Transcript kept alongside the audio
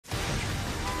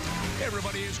Hey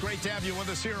everybody, it's great to have you with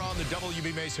us here on the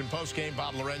WB Mason postgame.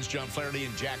 Bob Lorenz, John Flaherty,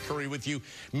 and Jack Curry with you.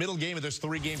 Middle game of this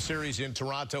three-game series in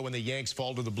Toronto when the Yanks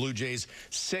fall to the Blue Jays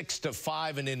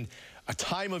 6-5. And in a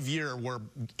time of year where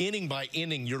inning by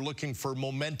inning you're looking for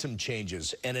momentum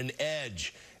changes and an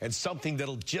edge and something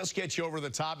that'll just get you over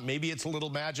the top. Maybe it's a little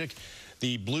magic.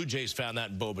 The Blue Jays found that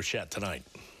in Bo Bichette tonight.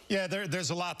 Yeah,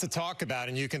 there's a lot to talk about,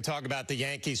 and you can talk about the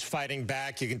Yankees fighting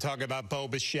back. You can talk about Bo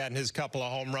Bichette and his couple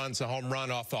of home runs. A home run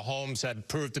off the Holmes had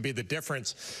proved to be the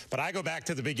difference. But I go back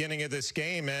to the beginning of this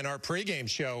game and our pregame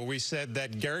show. We said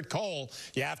that Gerrit Cole,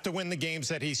 you have to win the games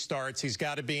that he starts. He's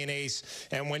got to be an ace.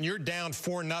 And when you're down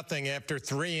 4-0 after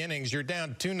 3 innings, you're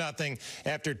down 2-0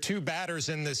 after 2 batters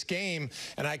in this game.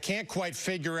 And I can't quite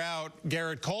figure out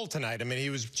Gerrit Cole tonight. I mean, he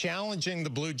was challenging the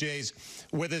Blue Jays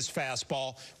with his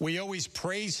fastball. We always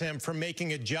praise him for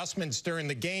making adjustments during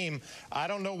the game. I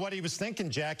don't know what he was thinking,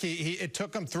 Jack. It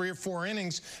took him 3 or 4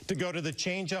 innings to go to the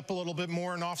changeup a little bit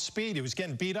more and off speed. He was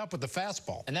getting beat up with the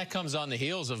fastball. And that comes on the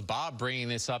heels of Bob bringing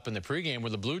this up in the pregame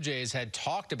where the Blue Jays had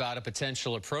talked about a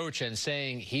potential approach and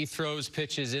saying he throws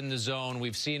pitches in the zone.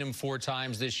 We've seen him 4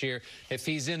 times this year. If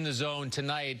he's in the zone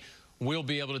tonight, we'll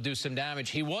be able to do some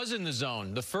damage. He was in the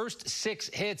zone. The first 6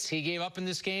 hits he gave up in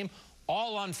this game,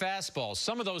 all on fastballs.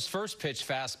 Some of those first pitch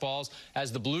fastballs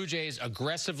as the Blue Jays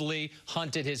aggressively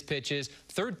hunted his pitches.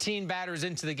 13 batters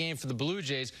into the game for the Blue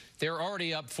Jays. They're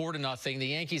already up 4-0. The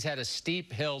Yankees had a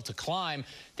steep hill to climb.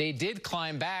 They did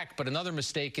climb back, but another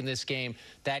mistake in this game,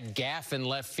 that gaff in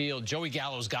left field. Joey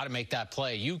Gallo's got to make that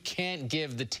play. You can't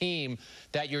give the team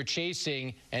that you're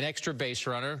chasing an extra base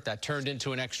runner. That turned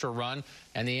into an extra run,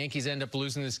 and the Yankees end up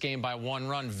losing this game by 1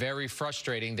 run. Very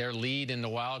frustrating. Their lead in the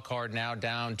wild card now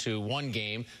down to 1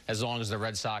 game as long as the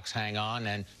Red Sox hang on,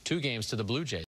 and 2 games to the Blue Jays.